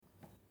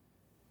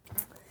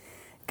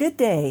Good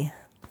day.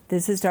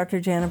 This is Dr.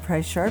 Jana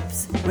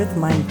Price-Sharps with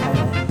Mind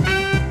Pilot.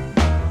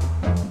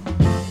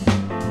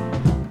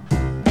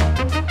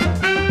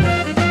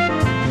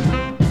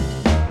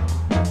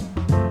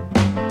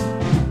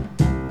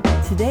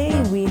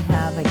 Today we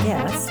have a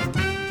guest.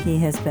 He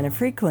has been a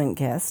frequent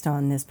guest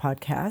on this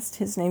podcast.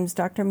 His name is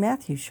Dr.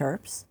 Matthew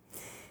Sharps.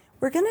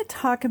 We're going to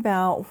talk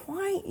about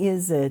why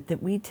is it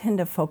that we tend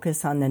to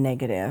focus on the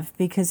negative,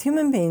 because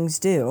human beings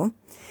do.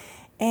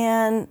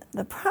 And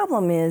the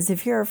problem is,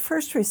 if you're a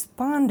first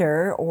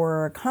responder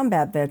or a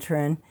combat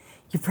veteran,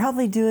 you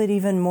probably do it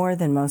even more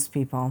than most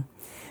people.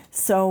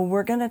 So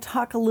we're going to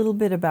talk a little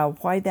bit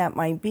about why that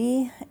might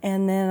be,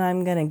 and then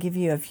I'm going to give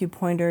you a few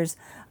pointers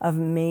of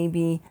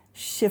maybe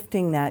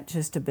shifting that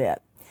just a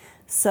bit.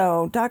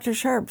 So, Dr.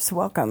 Sharps,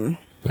 welcome.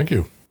 Thank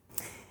you.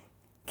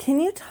 Can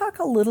you talk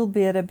a little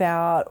bit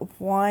about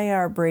why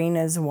our brain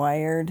is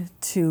wired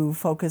to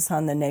focus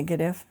on the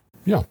negative?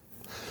 Yeah.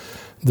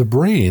 The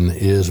brain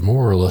is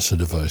more or less a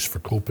device for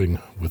coping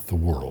with the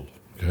world,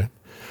 okay?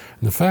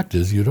 And the fact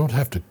is, you don't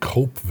have to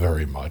cope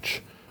very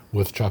much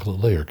with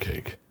chocolate layer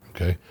cake,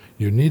 okay?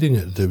 You're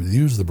needing to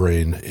use the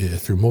brain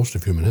through most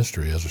of human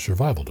history as a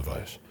survival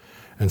device.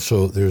 And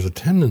so there's a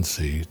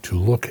tendency to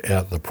look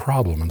at the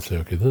problem and say,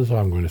 okay, this is how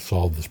I'm going to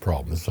solve this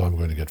problem. This is how I'm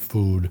going to get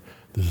food.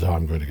 This is how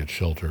I'm going to get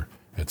shelter,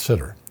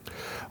 etc.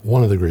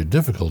 One of the great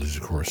difficulties,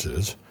 of course,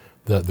 is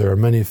that there are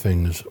many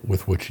things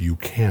with which you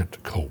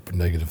can't cope,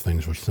 negative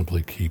things which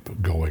simply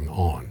keep going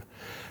on.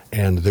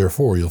 And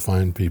therefore, you'll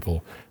find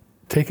people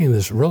taking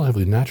this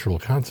relatively natural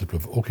concept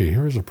of, okay,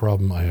 here's a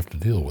problem, I have to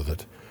deal with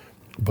it.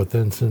 But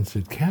then since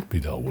it can't be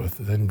dealt with,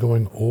 then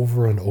going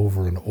over and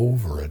over and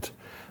over it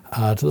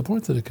to the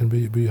point that it can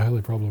be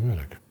highly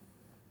problematic.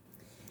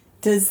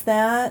 Does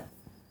that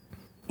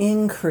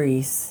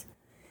increase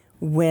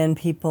when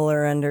people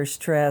are under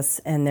stress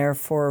and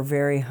therefore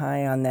very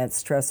high on that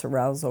stress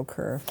arousal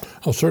curve?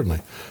 Oh, certainly.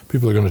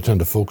 People are going to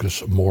tend to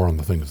focus more on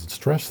the things that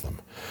stress them.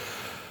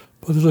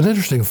 But there's an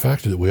interesting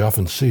factor that we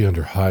often see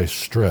under high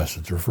stress.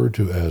 It's referred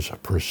to as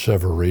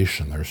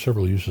perseveration. There are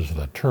several uses of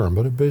that term,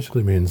 but it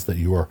basically means that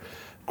you are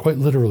quite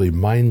literally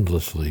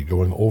mindlessly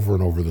going over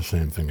and over the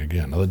same thing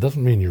again. Now, that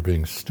doesn't mean you're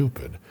being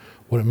stupid.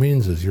 What it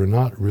means is you're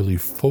not really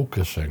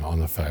focusing on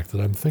the fact that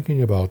I'm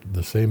thinking about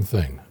the same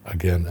thing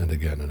again and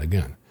again and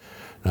again.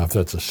 Now, if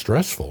that's a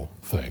stressful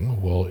thing,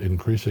 well,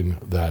 increasing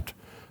the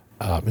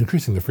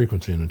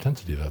frequency and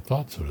intensity of that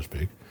thought, so to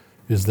speak,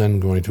 is then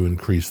going to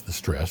increase the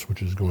stress,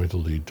 which is going to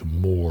lead to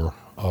more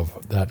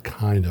of that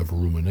kind of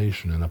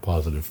rumination and a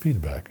positive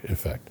feedback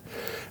effect.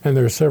 And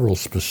there are several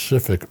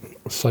specific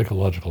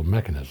psychological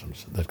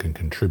mechanisms that can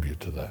contribute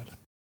to that.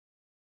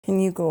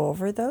 Can you go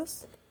over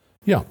those?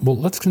 Yeah, well,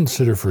 let's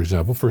consider, for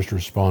example, first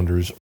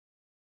responders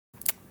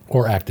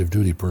or active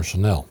duty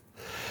personnel.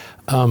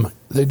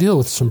 They deal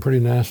with some pretty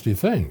nasty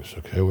things,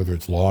 okay, whether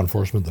it's law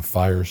enforcement, the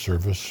fire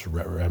service,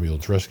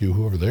 ambulance rescue,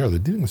 whoever they are, they're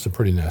dealing with some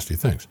pretty nasty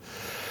things.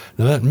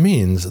 Now, that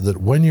means that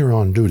when you're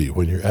on duty,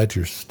 when you're at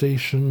your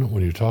station,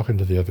 when you're talking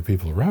to the other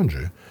people around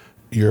you,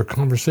 your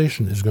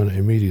conversation is going to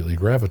immediately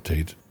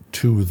gravitate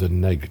to the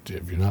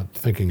negative. You're not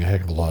thinking a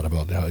heck of a lot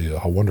about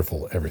how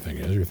wonderful everything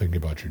is. You're thinking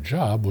about your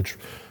job, which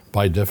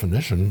by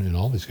definition, in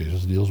all these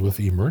cases, deals with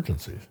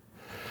emergencies.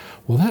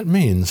 Well, that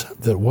means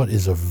that what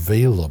is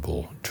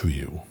available to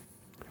you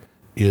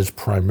is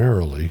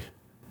primarily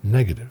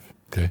negative,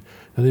 okay?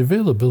 Now, the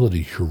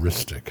availability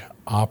heuristic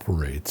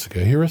operates,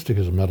 okay? Heuristic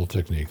is a mental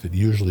technique that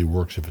usually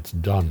works if it's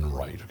done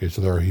right, okay?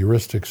 So there are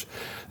heuristics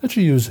that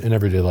you use in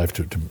everyday life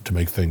to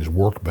make things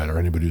work better.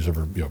 Anybody who's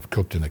ever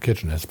cooked in the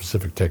kitchen has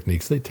specific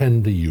techniques they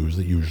tend to use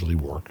that usually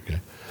work,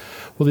 okay?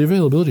 Well, the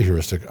availability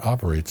heuristic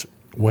operates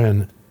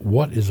when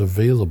what is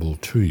available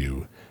to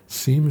you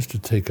seems to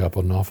take up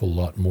an awful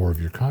lot more of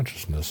your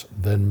consciousness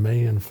than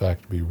may in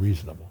fact be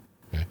reasonable,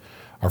 okay?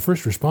 Our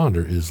first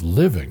responder is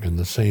living in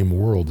the same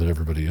world that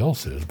everybody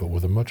else is, but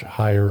with a much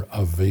higher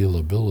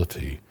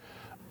availability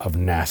of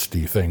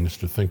nasty things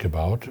to think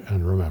about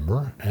and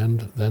remember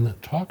and then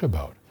talk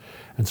about.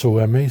 And so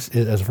as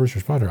a first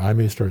responder, I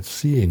may start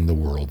seeing the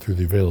world through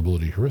the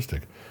availability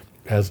heuristic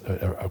as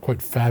a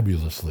quite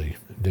fabulously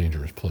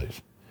dangerous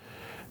place.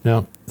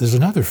 Now, there's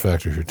another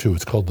factor here, too.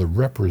 It's called the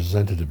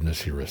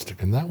representativeness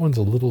heuristic, and that one's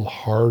a little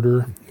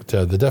harder.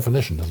 The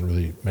definition doesn't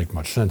really make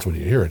much sense when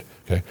you hear it,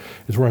 okay?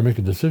 It's where I make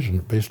a decision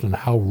based on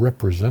how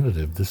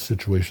representative this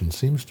situation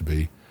seems to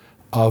be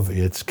of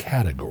its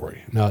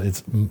category. Now,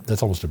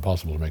 that's almost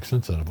impossible to make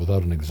sense out of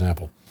without an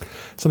example.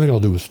 Something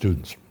I'll do with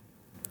students.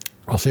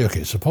 I'll say,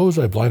 okay, suppose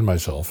I blindfold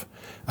myself,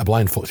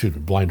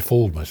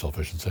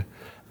 I should say,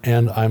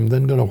 and I'm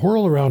then going to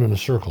whirl around in a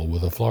circle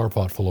with a flower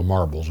pot full of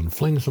marbles and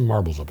fling some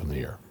marbles up in the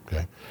air,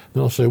 okay?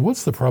 Then I'll say,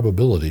 what's the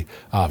probability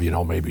of,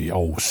 maybe,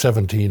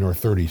 17 or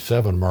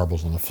 37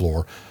 marbles on the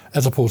floor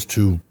as opposed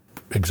to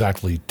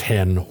exactly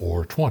 10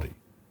 or 20?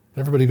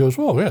 Everybody goes,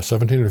 well, yeah,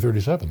 17 or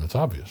 37, that's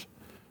obvious.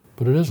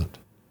 But it isn't.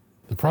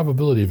 The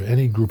probability of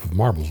any group of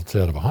marbles, let's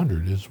say out of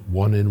 100, is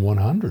 1 in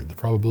 100. The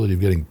probability of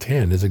getting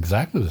 10 is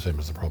exactly the same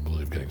as the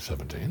probability of getting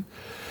 17.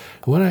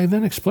 When I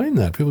then explain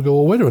that, people go,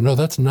 well, wait a minute, no,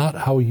 that's not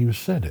how you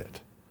said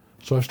it.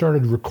 So I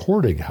started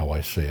recording how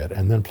I say it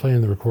and then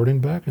playing the recording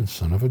back, and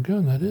son of a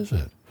gun, that is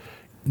it.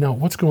 Now,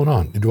 what's going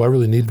on? Do I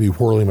really need to be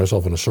whirling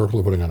myself in a circle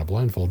or putting on a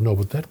blindfold? No,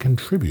 but that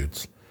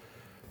contributes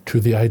to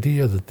the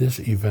idea that this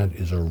event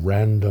is a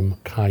random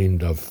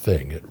kind of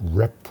thing. It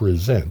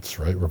represents,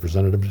 right?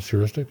 Representative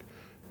heuristic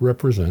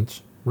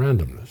represents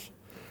randomness.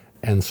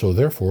 And so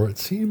therefore, it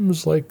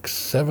seems like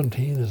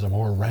 17 is a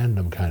more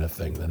random kind of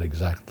thing than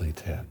exactly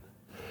 10.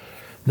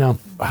 Now,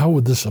 how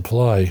would this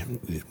apply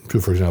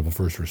to, for example,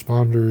 first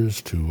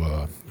responders,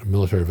 to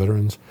military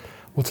veterans?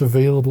 What's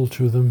available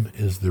to them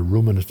is the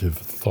ruminative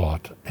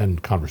thought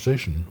and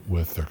conversation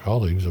with their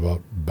colleagues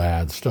about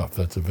bad stuff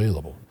that's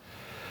available.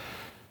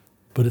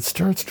 But it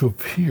starts to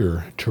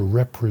appear to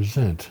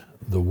represent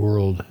the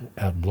world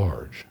at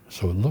large.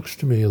 So it looks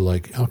to me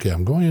like, okay,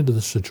 I'm going into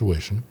this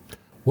situation.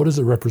 What does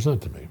it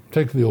represent to me?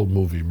 Take the old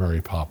movie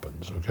Mary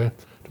Poppins, okay?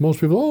 To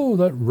most people, oh,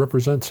 that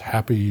represents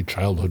happy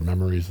childhood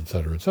memories, et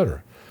cetera, et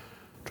cetera.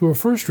 To a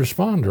first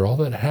responder, all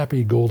that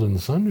happy golden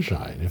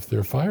sunshine, if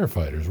they're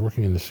firefighters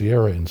working in the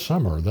Sierra in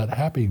summer, that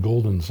happy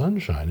golden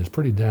sunshine is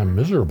pretty damn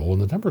miserable when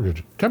the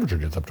temperature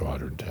gets up to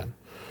 110.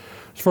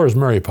 As far as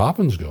Mary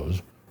Poppins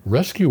goes,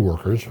 rescue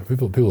workers,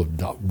 people who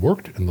have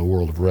worked in the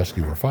world of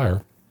rescue or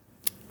fire,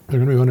 they're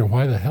going to be wondering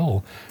why the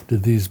hell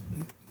did these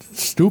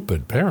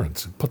stupid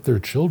parents put their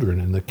children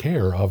in the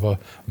care of a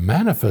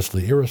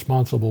manifestly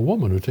irresponsible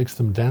woman who takes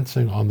them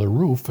dancing on the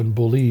roof and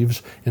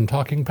believes in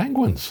talking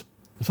penguins.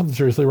 There's something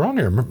seriously wrong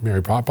here.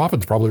 Mary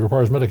Poppins probably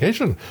requires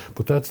medication,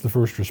 but that's the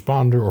first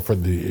responder, or for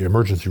the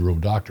emergency room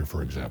doctor,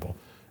 for example.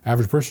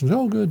 Average person,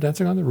 oh, good,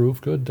 dancing on the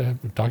roof, good,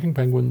 talking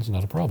penguins,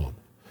 not a problem.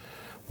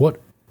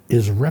 What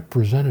is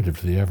representative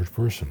to the average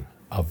person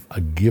of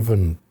a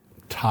given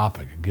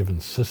topic, a given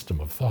system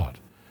of thought,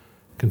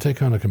 can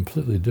take on a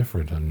completely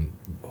different and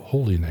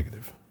wholly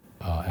negative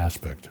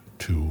aspect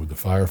to the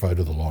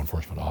firefighter, the law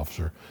enforcement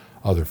officer,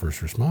 other first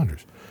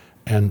responders.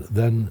 And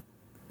then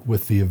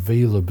with the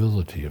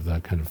availability of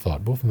that kind of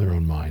thought, both in their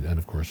own mind and,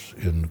 of course,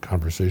 in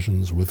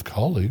conversations with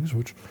colleagues,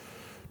 which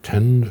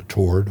tend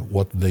toward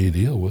what they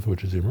deal with,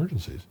 which is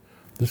emergencies,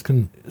 this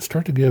can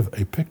start to give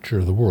a picture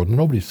of the world.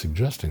 Nobody's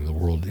suggesting the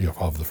world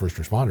of the first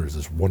responders is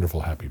this wonderful,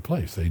 happy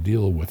place. They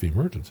deal with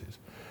emergencies.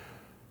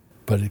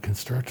 But it can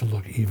start to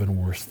look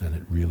even worse than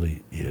it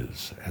really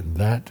is. And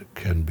that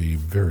can be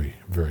very,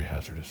 very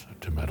hazardous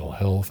to mental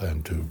health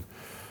and to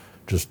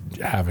just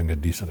having a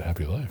decent,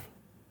 happy life.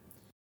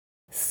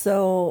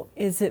 So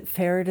is it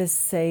fair to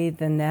say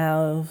that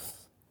now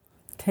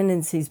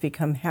tendencies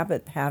become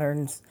habit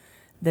patterns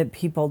that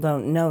people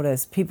don't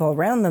notice? People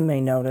around them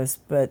may notice,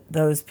 but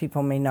those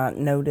people may not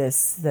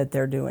notice that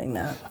they're doing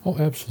that. Oh,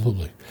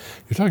 absolutely.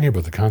 You're talking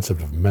about the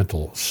concept of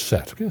mental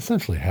set,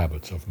 essentially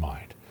habits of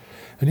mind.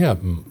 And yeah,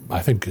 I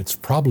think it's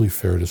probably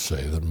fair to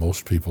say that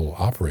most people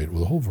operate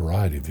with a whole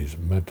variety of these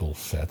mental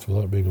sets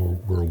without being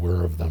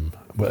aware of them.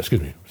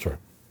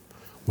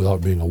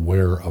 Without being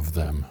aware of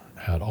them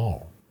at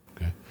all.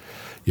 Okay,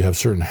 you have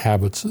certain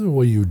habits, the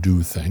way you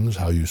do things,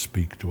 how you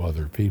speak to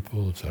other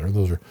people, etc.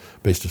 Those are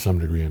based to some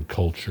degree in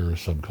culture,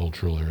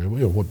 subcultural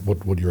area.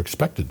 What you're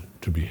expected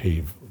to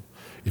behave.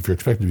 If you're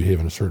expected to behave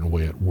in a certain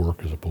way at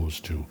work as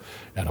opposed to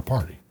at a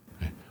party.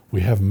 We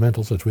have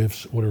mental sets. We have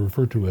what are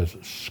referred to as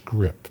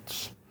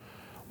scripts,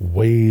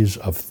 ways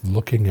of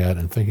looking at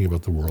and thinking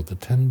about the world that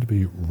tend to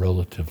be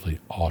relatively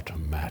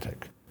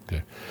automatic.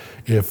 Okay,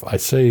 if I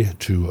say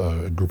to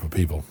a group of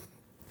people,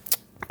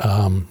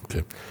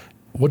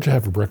 what'd you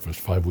have for breakfast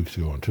 5 weeks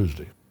ago on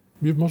Tuesday?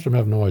 Most of them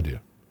have no idea.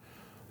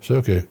 Say,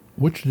 okay,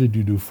 which did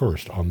you do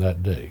first on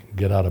that day?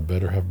 Get out of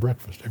bed or have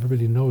breakfast?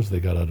 Everybody knows they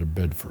got out of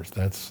bed first.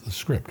 That's the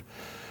script.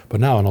 But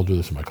now, and I'll do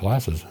this in my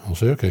classes, I'll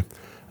say, okay,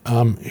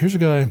 here's a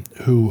guy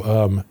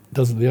who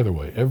does it the other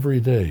way. Every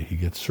day he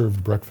gets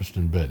served breakfast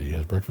in bed. He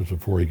has breakfast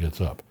before he gets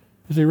up.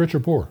 Is he rich or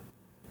poor?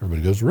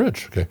 Everybody goes,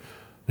 rich. Okay.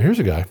 Now here's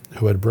a guy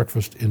who had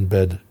breakfast in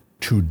bed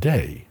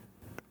today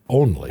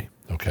only,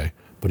 okay,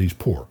 but he's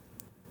poor.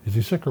 Is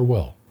he sick or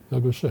well?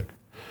 They'll go sick.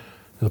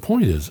 Now, the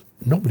point is,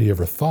 nobody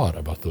ever thought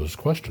about those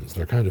questions.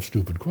 They're kind of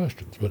stupid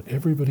questions, but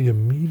everybody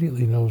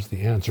immediately knows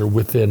the answer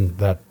within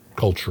that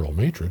cultural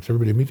matrix.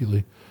 Everybody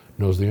immediately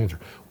knows the answer.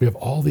 We have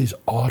all these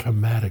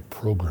automatic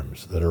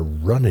programs that are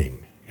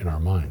running in our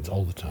minds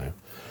all the time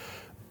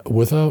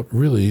without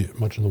really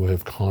much in the way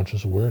of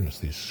conscious awareness.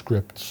 These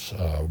scripts,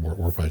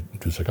 work by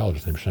two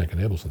psychologists named Shank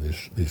and Abelson,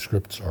 these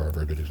scripts are a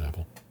very good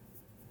example.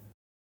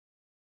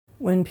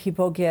 When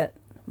people get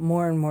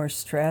more and more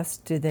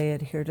stressed, do they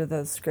adhere to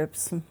those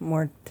scripts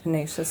more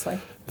tenaciously?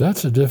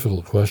 That's a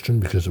difficult question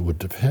because it would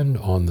depend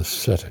on the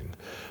setting.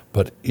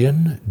 But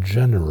in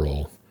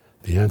general,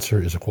 the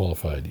answer is a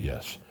qualified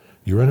yes.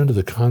 You run into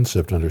the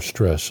concept under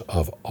stress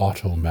of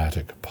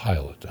automatic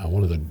pilot.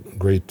 One of the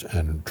great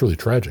and truly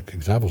tragic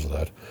examples of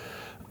that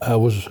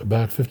was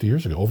back 50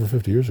 years ago, over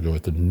 50 years ago,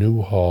 at the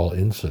Newhall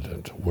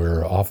incident,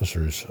 where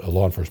officers,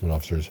 law enforcement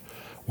officers,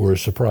 were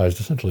surprised,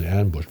 essentially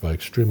ambushed by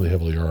extremely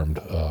heavily armed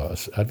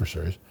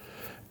adversaries.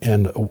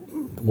 And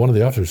one of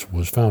the officers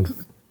was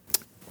found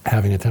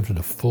having attempted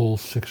a full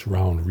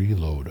 6-round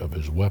reload of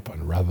his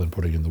weapon rather than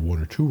putting in the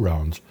 1 or 2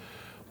 rounds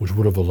which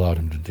would have allowed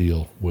him to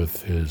deal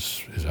with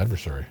his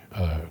adversary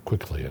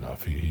quickly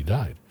enough. He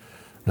died.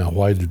 Now,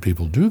 why did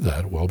people do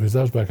that? Well, because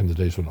that was back in the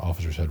days when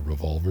officers had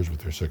revolvers with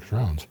their 6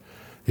 rounds.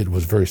 It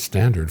was very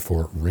standard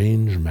for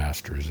range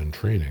masters in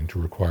training to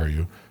require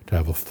you to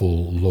have a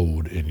full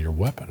load in your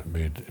weapon. It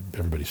made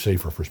everybody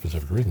safer for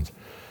specific reasons.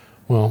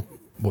 Well,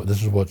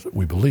 this is what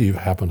we believe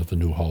happened at the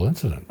Newhall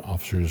incident.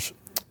 Officers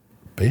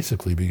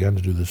basically began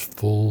to do this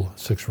full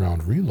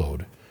 6-round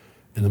reload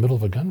in the middle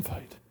of a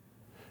gunfight.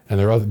 And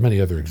there are many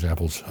other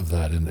examples of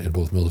that in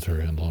both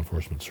military and law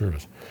enforcement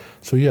service.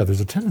 So yeah,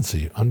 there's a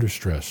tendency under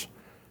stress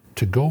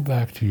to go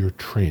back to your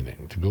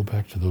training, to go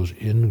back to those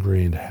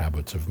ingrained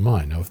habits of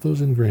mind. Now, if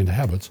those ingrained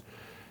habits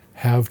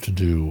have to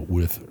do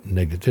with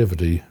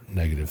negativity,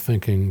 negative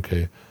thinking,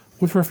 okay,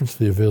 with reference to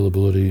the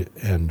availability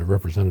and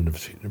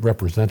representativeness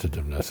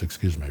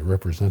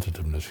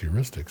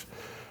heuristics,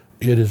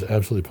 it is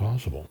absolutely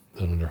possible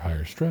that under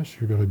higher stress,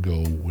 you're going to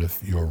go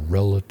with your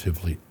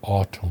relatively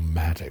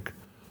automatic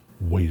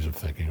ways of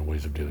thinking and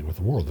ways of dealing with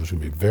the world. Those are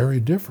going to be very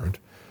different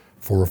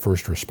for a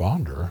first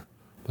responder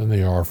than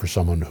they are for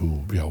someone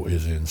who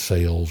is in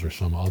sales or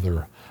some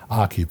other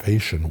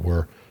occupation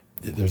where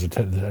there's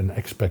an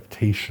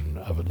expectation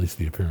of at least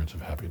the appearance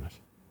of happiness.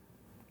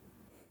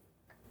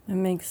 That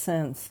makes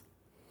sense.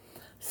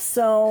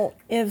 So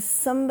if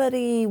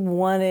somebody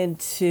wanted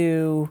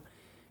to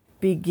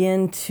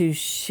begin to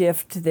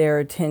shift their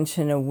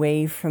attention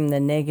away from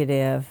the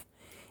negative,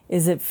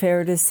 is it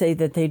fair to say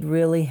that they'd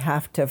really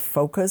have to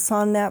focus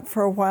on that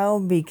for a while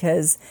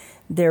because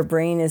their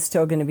brain is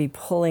still going to be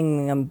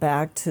pulling them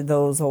back to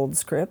those old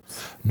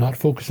scripts? Not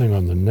focusing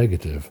on the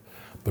negative,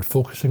 but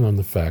focusing on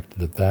the fact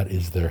that that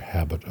is their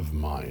habit of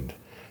mind.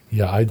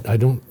 Yeah, I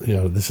don't,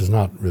 this is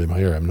not really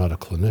my area. I'm not a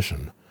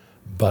clinician,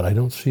 but I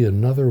don't see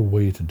another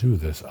way to do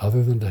this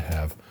other than to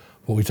have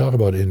what we talk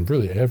about in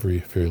really every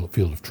field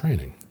of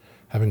training,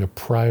 having a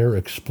prior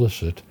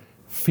explicit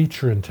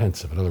feature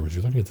intensive. In other words,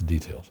 you're looking at the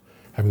details,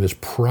 having this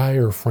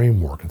prior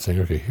framework and saying,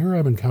 okay, here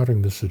I'm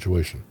encountering this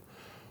situation.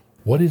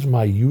 What is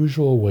my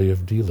usual way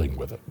of dealing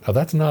with it? Now,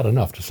 that's not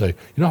enough to say,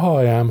 you know how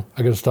I am,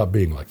 I got to stop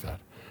being like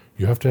that.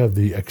 You have to have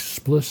the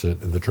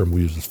explicit, and the term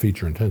we use is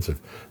feature intensive,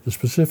 the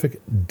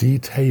specific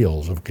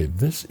details of, okay,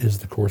 this is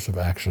the course of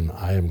action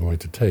I am going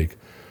to take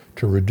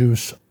to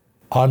reduce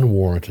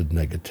unwarranted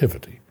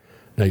negativity.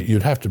 Now,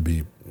 you'd have to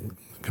be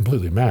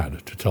completely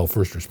mad to tell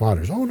first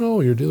responders, oh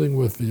no, you're dealing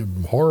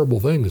with horrible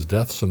things,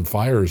 deaths and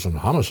fires and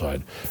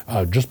homicide.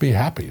 Just be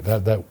happy.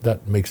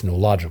 That makes no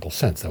logical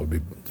sense. That would be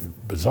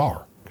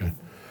bizarre. Okay?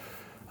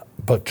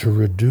 But to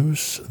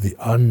reduce the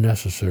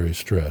unnecessary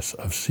stress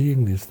of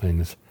seeing these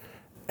things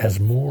as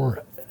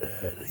more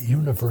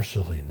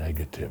universally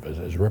negative,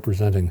 as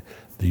representing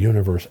the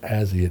universe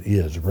as it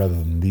is, rather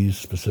than these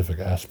specific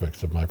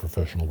aspects of my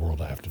professional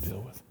world I have to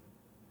deal with.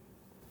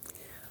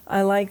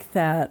 I like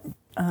that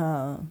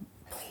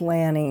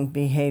planning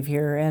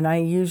behavior, and I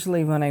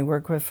usually, when I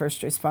work with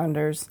first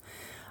responders,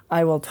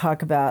 I will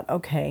talk about,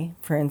 okay,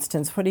 for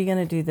instance, what are you going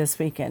to do this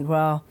weekend?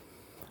 Well,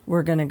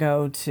 we're going to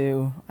go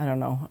to,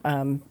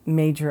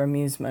 major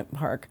amusement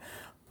park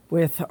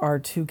with our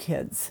 2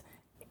 kids.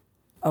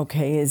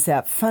 Okay, is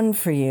that fun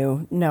for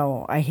you?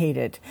 No, I hate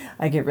it.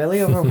 I get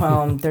really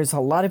overwhelmed. There's a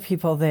lot of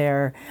people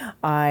there.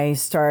 I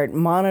start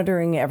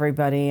monitoring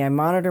everybody. I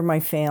monitor my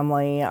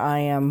family. I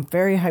am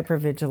very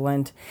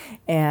hypervigilant.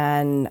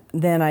 And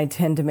then I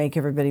tend to make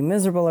everybody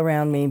miserable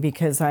around me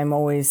because I'm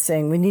always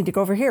saying, we need to go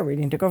over here. We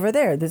need to go over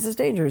there. This is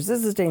dangerous.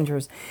 This is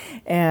dangerous.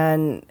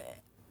 And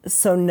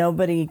so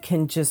nobody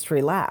can just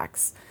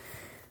relax.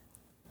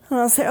 And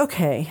I'll say,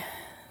 okay,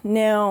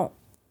 now,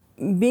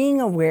 being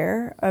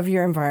aware of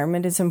your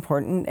environment is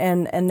important,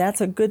 and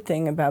that's a good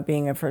thing about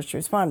being a first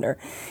responder.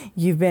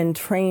 You've been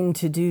trained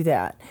to do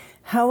that.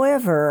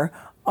 However,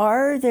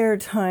 are there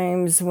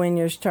times when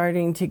you're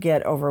starting to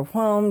get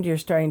overwhelmed, you're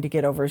starting to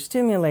get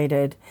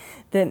overstimulated,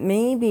 that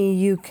maybe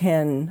you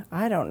can,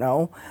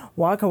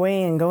 walk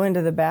away and go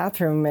into the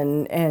bathroom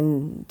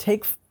and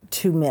take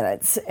 2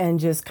 minutes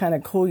and just kind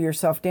of cool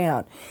yourself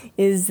down?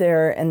 Is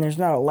there, and there's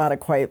not a lot of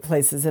quiet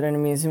places at an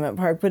amusement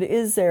park, but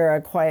is there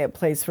a quiet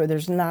place where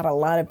there's not a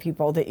lot of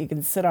people that you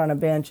can sit on a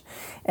bench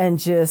and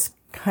just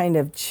kind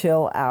of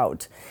chill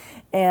out?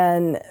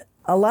 And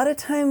a lot of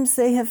times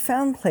they have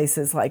found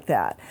places like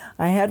that.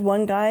 I had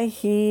one guy,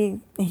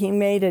 he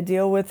made a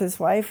deal with his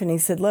wife, and he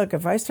said, look,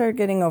 if I start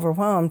getting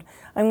overwhelmed,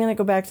 I'm going to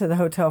go back to the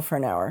hotel for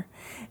an hour,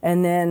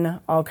 and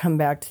then I'll come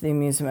back to the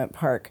amusement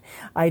park.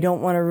 I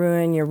don't want to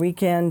ruin your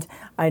weekend.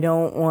 I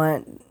don't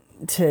want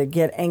to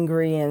get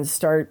angry and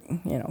start,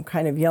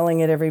 kind of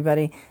yelling at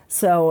everybody.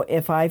 So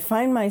if I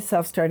find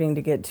myself starting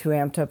to get too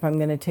amped up, I'm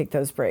going to take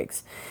those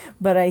breaks.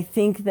 But I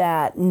think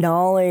that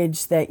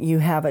knowledge that you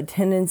have a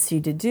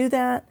tendency to do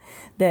that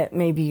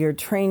maybe your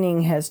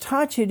training has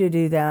taught you to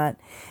do that,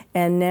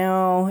 and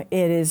now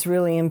it is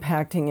really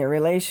impacting your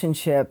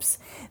relationships,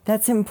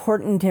 that's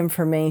important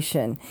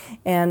information.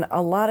 And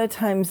a lot of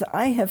times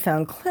I have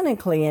found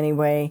clinically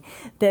anyway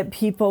that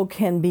people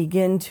can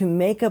begin to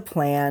make a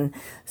plan,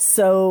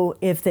 so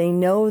if they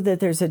know that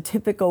there's a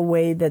typical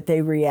way that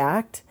they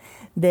react,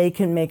 they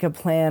can make a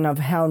plan of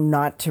how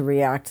not to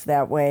react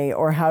that way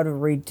or how to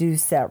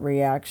reduce that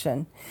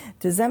reaction.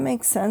 Does that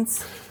make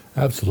sense?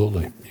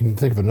 Absolutely. You can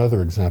think of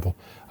another example.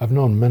 I've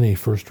known many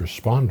first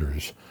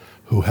responders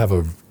who have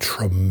a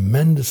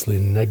tremendously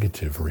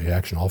negative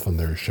reaction. Often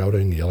they're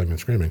shouting, yelling, and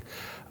screaming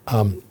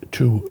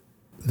to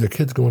their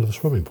kids going to the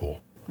swimming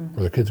pool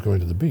or their kids going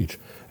to the beach.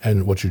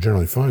 And what you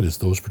generally find is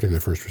those particular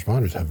first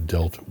responders have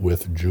dealt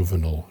with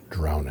juvenile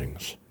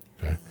drownings.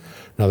 Okay?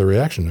 Now the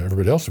reaction to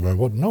everybody else is going,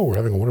 well, no, we're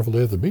having a wonderful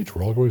day at the beach.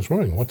 We're all going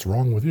swimming. What's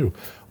wrong with you?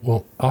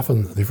 Well,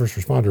 often the first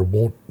responder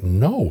won't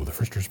know. The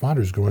first responder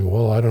is going,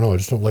 well, I don't know. I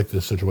just don't like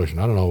this situation.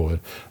 I don't know.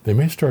 They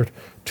may start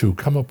to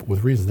come up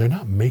with reasons. They're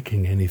not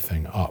making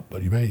anything up,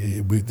 but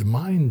the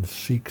mind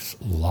seeks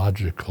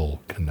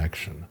logical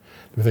connection.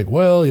 You think,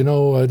 well,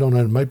 I don't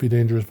know, it might be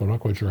dangerous, but I'm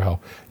not quite sure how.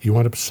 You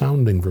wind up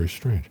sounding very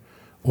strange.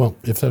 Well,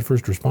 if that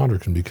first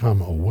responder can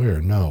become aware,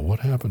 no,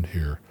 what happened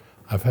here?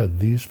 I've had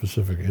these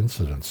specific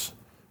incidents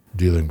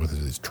dealing with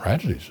these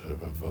tragedies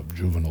of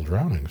juvenile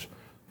drownings.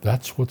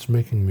 That's what's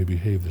making me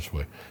behave this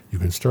way. You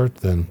can start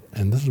then,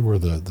 and this is where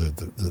the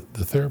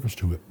therapist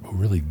who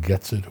really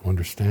gets it, who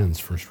understands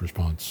first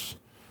responders'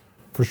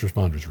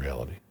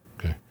 reality,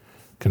 okay,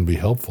 can be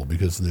helpful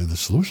because the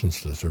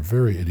solutions to this are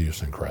very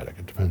idiosyncratic.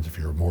 It depends if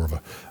you're more of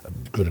a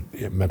good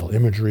at mental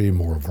imagery,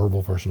 more a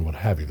verbal person, what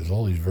have you. There's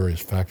all these various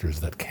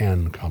factors that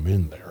can come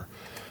in there.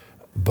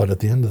 But at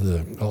the end of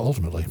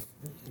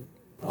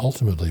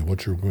ultimately,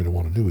 what you're going to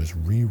want to do is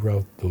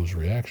reroute those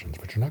reactions.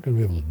 But you're not going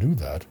to be able to do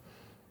that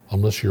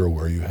unless you're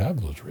aware you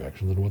have those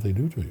reactions and what they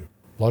do to you.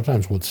 A lot of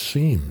times what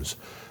seems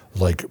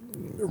like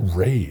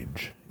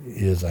rage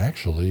is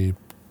actually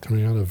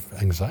coming out of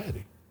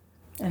anxiety.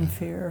 And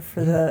fear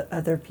for the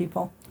other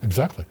people.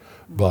 Exactly.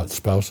 But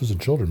spouses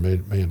and children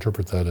may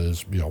interpret that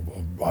as,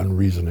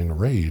 unreasoning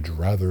rage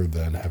rather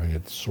than having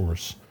its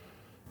source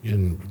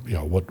in,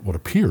 what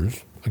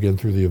appears, again,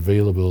 through the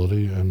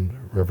availability and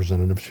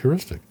representative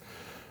heuristic.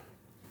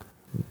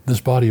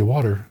 This body of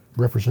water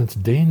represents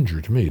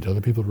danger to me. To other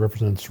people, it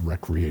represents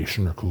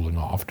recreation or cooling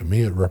off. To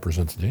me, it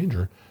represents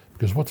danger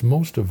because what's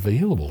most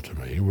available to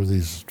me were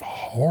these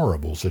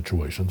horrible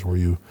situations where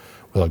you,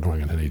 without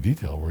going into any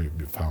detail, where you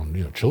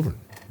found, children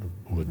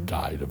who had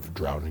died of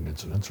drowning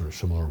incidents or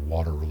similar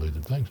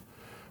water-related things.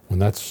 When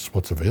that's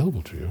what's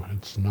available to you,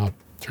 it's not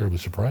terribly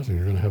surprising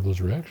you're going to have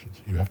those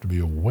reactions. You have to be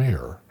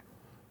aware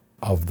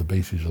of the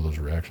bases of those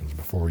reactions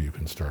before you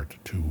can start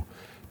to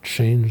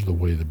change the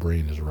way the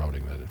brain is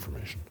routing that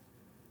information.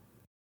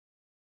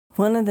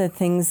 One of the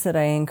things that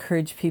I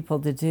encourage people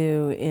to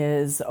do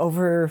is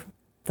over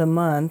the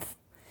month,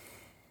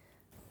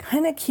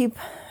 kind of keep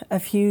a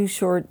few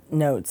short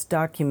notes,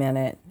 document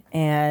it.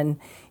 And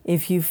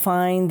if you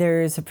find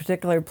there's a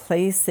particular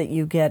place that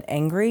you get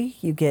angry,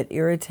 you get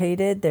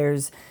irritated,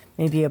 there's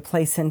maybe a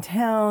place in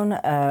town,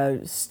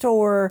 a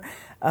store,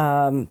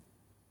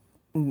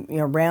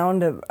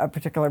 around a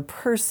particular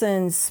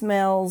person,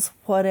 smells,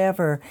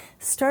 whatever,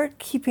 start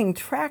keeping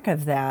track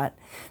of that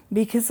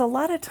because a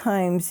lot of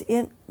times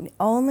it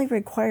only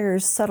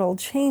requires subtle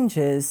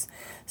changes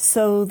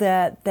so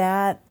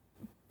that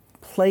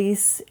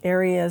place,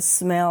 area,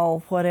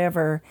 smell,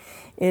 whatever,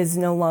 is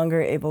no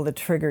longer able to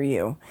trigger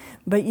you.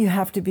 But you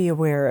have to be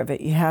aware of it.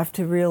 You have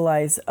to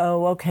realize,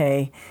 oh,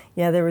 okay,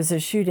 yeah, there was a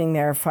shooting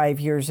there 5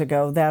 years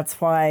ago.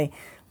 That's why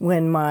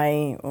when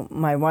my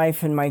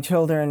wife and my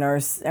children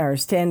are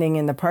standing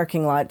in the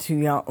parking lot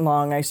too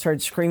long, I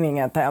start screaming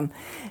at them,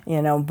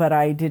 but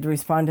I did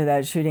respond to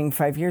that shooting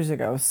 5 years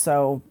ago,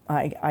 so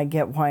I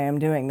get why I'm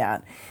doing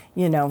that,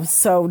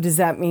 So does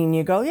that mean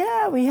you go,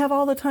 yeah, we have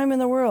all the time in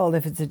the world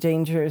if it's a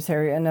dangerous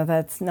area? No,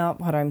 that's not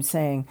what I'm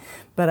saying.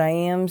 But I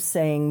am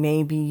saying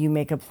maybe you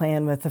make a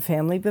plan with the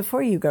family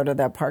before you go to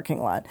that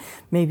parking lot.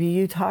 Maybe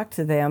you talk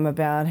to them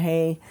about,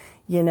 hey,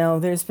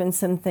 there's been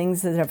some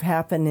things that have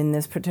happened in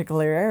this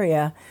particular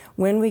area.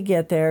 When we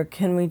get there,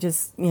 can we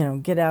just,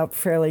 get out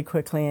fairly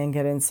quickly and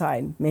get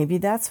inside? Maybe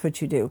that's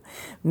what you do.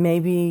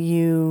 Maybe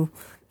you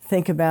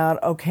think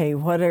about, okay,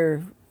 what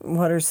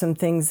are some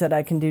things that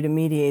I can do to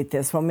mediate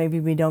this? Well,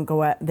 maybe we don't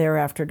go there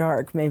after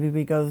dark. Maybe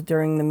we go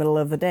during the middle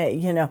of the day.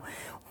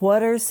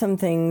 What are some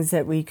things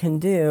that we can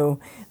do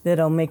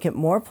that'll make it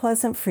more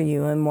pleasant for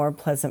you and more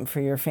pleasant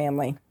for your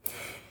family?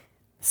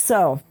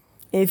 So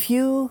if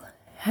you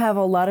have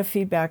a lot of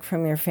feedback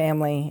from your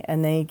family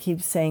and they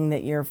keep saying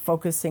that you're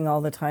focusing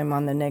all the time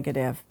on the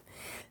negative,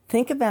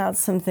 think about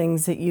some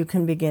things that you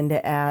can begin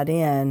to add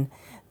in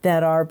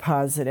that are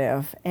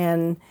positive.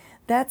 And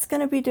that's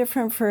going to be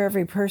different for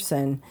every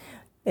person.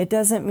 It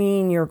doesn't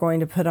mean you're going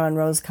to put on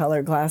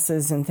rose-colored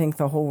glasses and think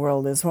the whole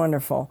world is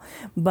wonderful,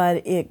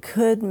 but it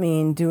could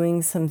mean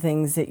doing some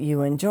things that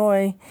you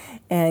enjoy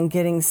and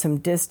getting some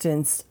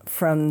distance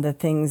from the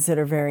things that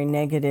are very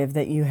negative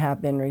that you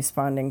have been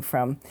responding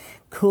from.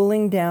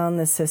 Cooling down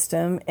the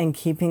system and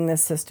keeping the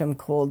system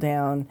cool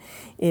down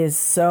is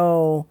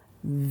so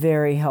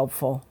very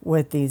helpful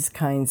with these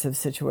kinds of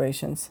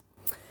situations.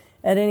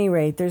 At any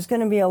rate, there's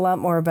going to be a lot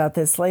more about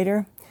this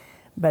later,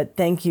 but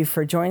thank you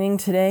for joining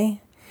today.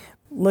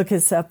 Look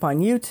us up on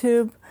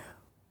YouTube.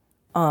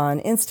 on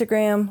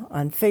Instagram,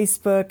 on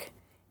Facebook,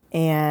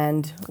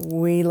 and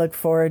we look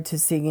forward to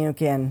seeing you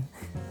again.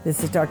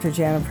 This is Dr.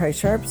 Jana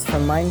Price-Sharps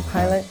from Mind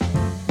Pilot.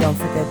 Don't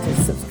forget to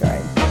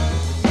subscribe.